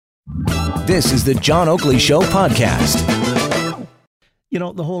This is the John Oakley Show podcast. You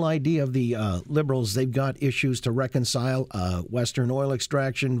know, the whole idea of the Liberals, they've got issues to reconcile, Western oil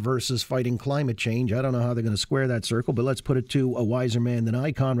extraction versus fighting climate change. I don't know how they're going to square that circle, but let's put it to a wiser man than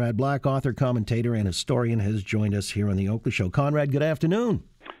I. Conrad Black, author, commentator, and historian, has joined us here on the Oakley Show. Conrad, good afternoon.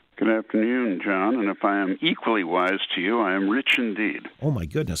 Good afternoon, John, and if I am equally wise to you, I am rich indeed. Oh, my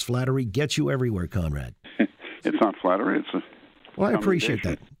goodness. Flattery gets you everywhere, Conrad. It's not flattery, it's a Well, I appreciate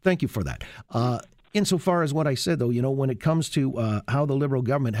that. Thank you for that. Insofar as what I said, though, you know, when it comes to how the Liberal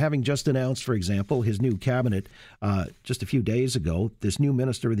government, having just announced, for example, his new cabinet just a few days ago, this new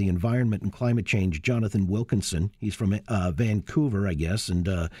Minister of the Environment and Climate Change, Jonathan Wilkinson, he's from Vancouver, I guess,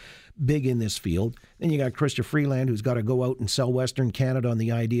 and big in this field. Then you got Chrystia Freeland, who's got to go out and sell Western Canada on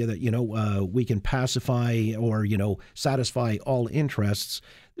the idea that, you know, we can pacify or, you know, satisfy all interests.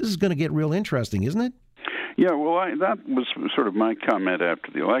 This is going to get real interesting, isn't it? Yeah, well, that was sort of my comment after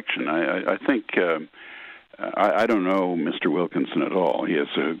the election. I think I don't know Mr. Wilkinson at all. He has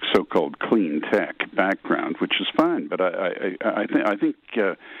a so-called clean tech background, which is fine. But I think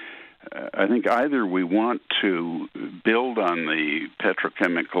either we want to build on the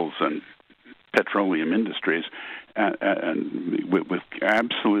petrochemicals and petroleum industries and with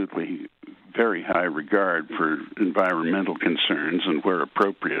absolutely very high regard for environmental concerns and, where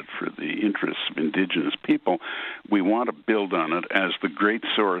appropriate, for the interests of indigenous people. We want to build on it as the great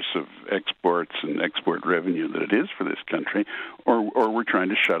source of exports and export revenue that it is for this country, or we're trying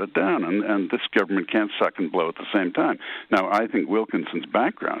to shut it down, and this government can't suck and blow at the same time. Now, I think Wilkinson's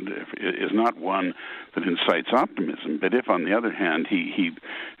background is not one that incites optimism, but if, on the other hand, he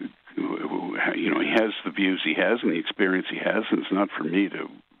has the views he has and the experience he has, and it's not for me to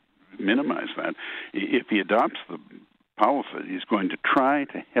minimize that. If he adopts the policy, he's going to try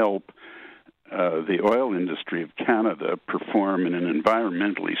to help the oil industry of Canada perform in an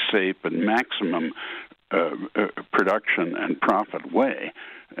environmentally safe and maximum production and profit way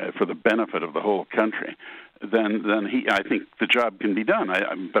for the benefit of the whole country. Then I think the job can be done.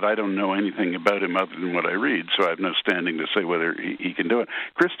 But I don't know anything about him other than what I read, so I have no standing to say whether he can do it.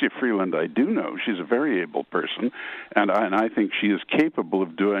 Chrystia Freeland, I do know. She's a very able person, and I think she is capable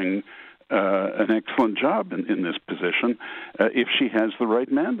of doing an excellent job in this position if she has the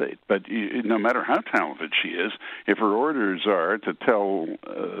right mandate. But no matter how talented she is, if her orders are to tell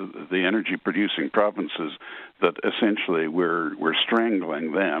the energy-producing provinces that essentially we're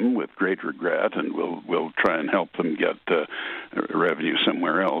strangling them with great regret, and we'll try and help them get revenue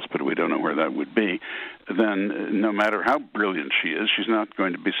somewhere else, but we don't know where that would be, then no matter how brilliant she is, she's not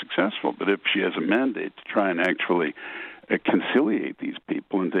going to be successful. But if she has a mandate to try and actually conciliate these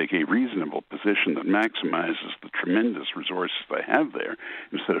people and take a reasonable position that maximizes the tremendous resources they have there,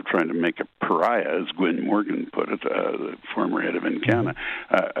 instead of trying to make a pariah, as Gwyn Morgan put it, the former head of Encana,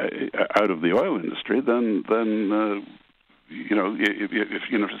 out of the oil industry, then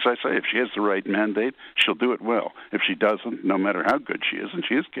as I say, if she has the right mandate, she'll do it well. If she doesn't, no matter how good she is, and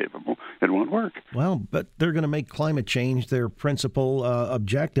she is capable, it won't work. Well, but they're going to make climate change their principal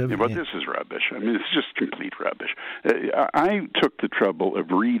objective. Yeah, but this is rubbish. I mean, it's just complete rubbish. I took the trouble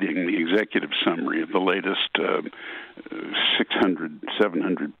of reading the executive summary of the latest 600,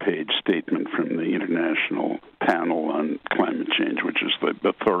 700-page statement from the International Panel on Climate Change, which is the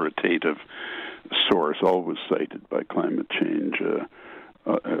authoritative source always cited by climate change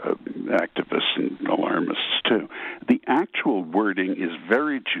activists and alarmists too. The actual wording is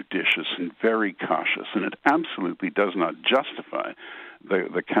very judicious and very cautious, and it absolutely does not justify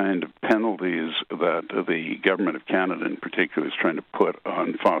the kind of penalties that the government of Canada in particular is trying to put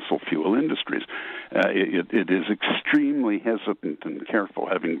on fossil fuel industries. It is extremely hesitant and careful,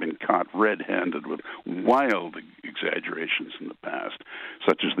 having been caught red-handed with wild exaggerations in the past,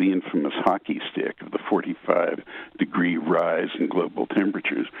 such as the infamous hockey stick of the 45-degree rise in global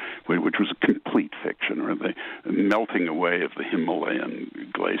temperatures, which was a complete fiction, or the melting away of the Himalayan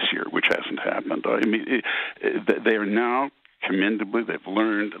glacier, which hasn't happened. I mean, they are now commendably, they've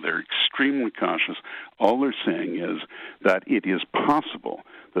learned, they're extremely cautious. All they're saying is that it is possible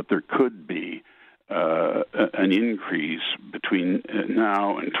that there could be an increase between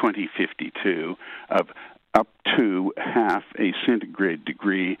now and 2052 of up to half a centigrade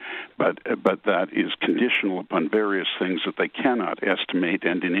degree, but that is conditional upon various things that they cannot estimate,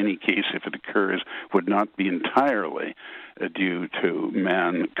 and in any case, if it occurs, would not be entirely due to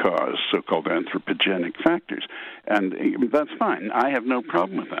man-caused so-called anthropogenic factors. And that's fine. I have no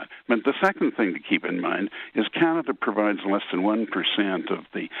problem with that. But the second thing to keep in mind is Canada provides less than 1% of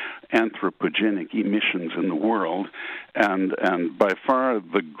the anthropogenic emissions in the world, and by far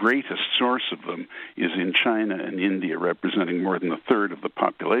the greatest source of them is in China and India, representing more than a third of the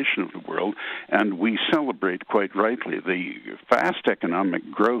population of the world. And we celebrate, quite rightly, the fast economic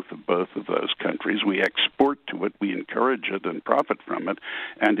growth of both of those countries. We export to it, we encourage it and profit from it,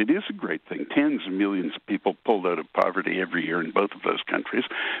 and it is a great thing. Tens of millions of people pulled out of poverty every year in both of those countries,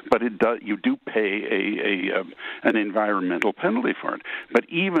 but you do pay an environmental penalty for it. But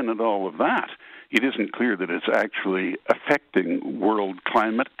even at all of that, it isn't clear that it's actually affecting world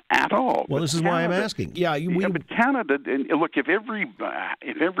climate at all. Well, this is why I'm asking. But Canada, and look, if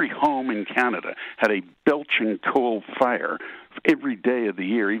every home in Canada had a belching coal fire every day of the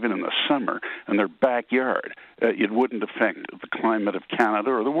year, even in the summer, in their backyard, it wouldn't affect the climate of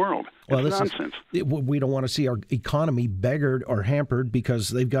Canada or the world. Well, it's nonsense. We don't want to see our economy beggared or hampered because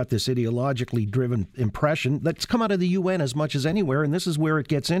they've got this ideologically driven impression that's come out of the UN as much as anywhere, and this is where it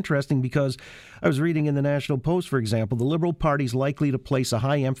gets interesting because I was reading in the National Post, for example, the Liberal Party's likely to place a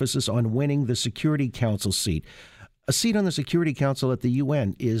high emphasis on winning the Security Council seat. A seat on the Security Council at the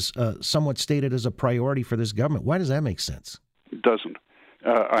UN is somewhat stated as a priority for this government. Why does that make sense? It doesn't.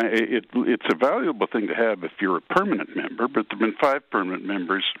 It's a valuable thing to have if you're a permanent member, but there have been 5 permanent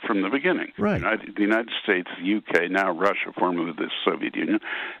members from the beginning. Right. The United States, the UK, now Russia, formerly the Soviet Union,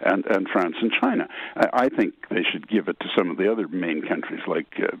 and France and China. I think they should give it to some of the other main countries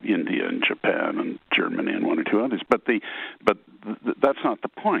like India and Japan and Germany and one or two others. But that's not the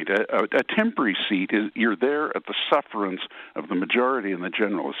point. A temporary seat is you're there at the sufferance of the majority in the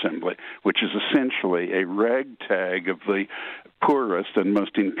General Assembly, which is essentially a ragtag of the poorest and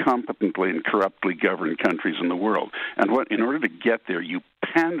most incompetently and corruptly governed countries in the world. And in order to get there, you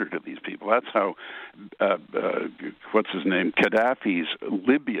pander to these people. That's how, what's his name, Gaddafi's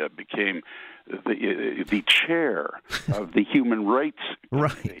Libya became the chair of the Human Rights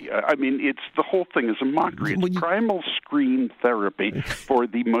Committee. Right. I mean, the whole thing is a mockery. It's primal screen therapy for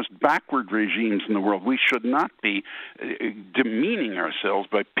the most backward regimes in the world. We should not be demeaning ourselves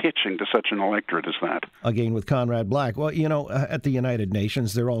by pitching to such an electorate as that. Again, with Conrad Black. Well, at the United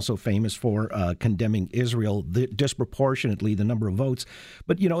Nations, they're also famous for condemning Israel disproportionately, the number of votes.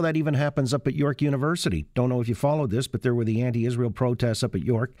 But, that even happens up at York University. Don't know if you followed this, but there were the anti-Israel protests up at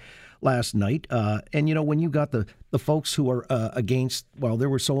York last night. And, when you got the folks who are against, there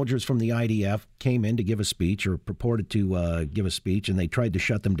were soldiers from the IDF came in to give a speech or purported to give a speech, and they tried to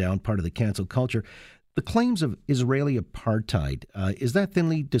shut them down, part of the cancel culture. The claims of Israeli apartheid, is that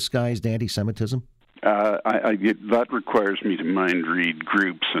thinly disguised anti-Semitism? That requires me to mind read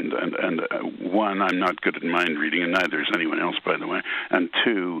groups, and one, I'm not good at mind reading, and neither is anyone else, by the way, and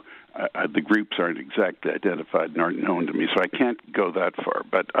two, the groups aren't exactly identified and aren't known to me, so I can't go that far.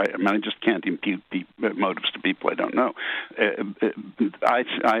 But I just can't impute motives to people I don't know.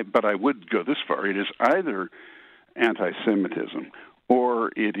 But I would go this far: it is either anti-Semitism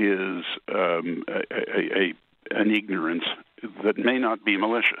or it is an ignorance that may not be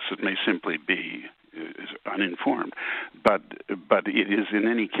malicious. It may simply be uninformed, but it is in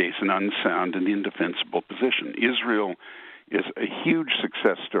any case an unsound and indefensible position. Israel is a huge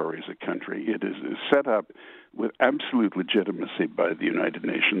success story as a country. It is set up with absolute legitimacy by the United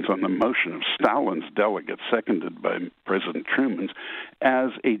Nations on the motion of Stalin's delegates, seconded by President Truman's, as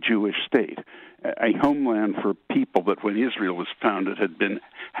a Jewish state, a homeland for people that when Israel was founded had been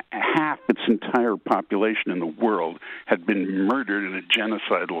half its entire population in the world had been murdered in a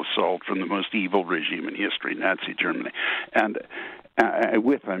genocidal assault from the most evil regime in history, Nazi Germany, and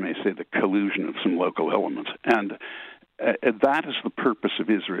with, I may say, the collusion of some local elements. And that is the purpose of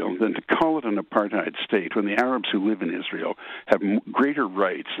Israel. Then to call it an apartheid state when the Arabs who live in Israel have greater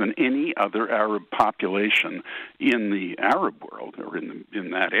rights than any other Arab population in the Arab world or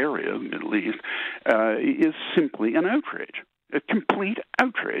in that area, the Middle East, is simply an outrage. A complete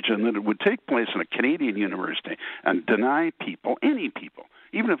outrage, and that it would take place in a Canadian university and deny people, any people,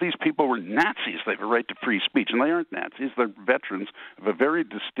 even if these people were Nazis, they have a right to free speech. And they aren't Nazis. They're veterans of a very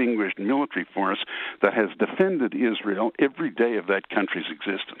distinguished military force that has defended Israel every day of that country's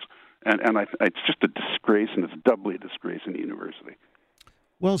existence. And it's just a disgrace, and it's doubly a disgrace in the university.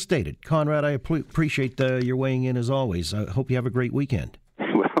 Well stated. Conrad, I appreciate your weighing in as always. I hope you have a great weekend.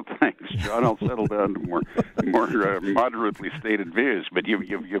 John, I'll settle down to more moderately stated views, but you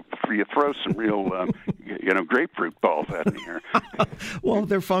throw some real grapefruit balls at me here. Well,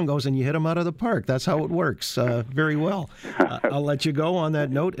 they're fungos, and you hit them out of the park. That's how it works. Very well. I'll let you go on that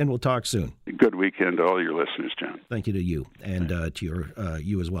note, and we'll talk soon. Good weekend to all your listeners, John. Thank you to you, and to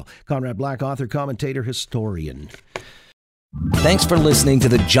you as well. Conrad Black, author, commentator, historian. Thanks for listening to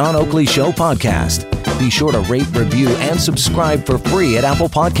the John Oakley Show podcast. Be sure to rate, review, and subscribe for free at Apple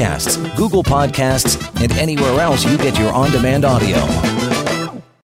Podcasts, Google Podcasts, and anywhere else you get your on-demand audio.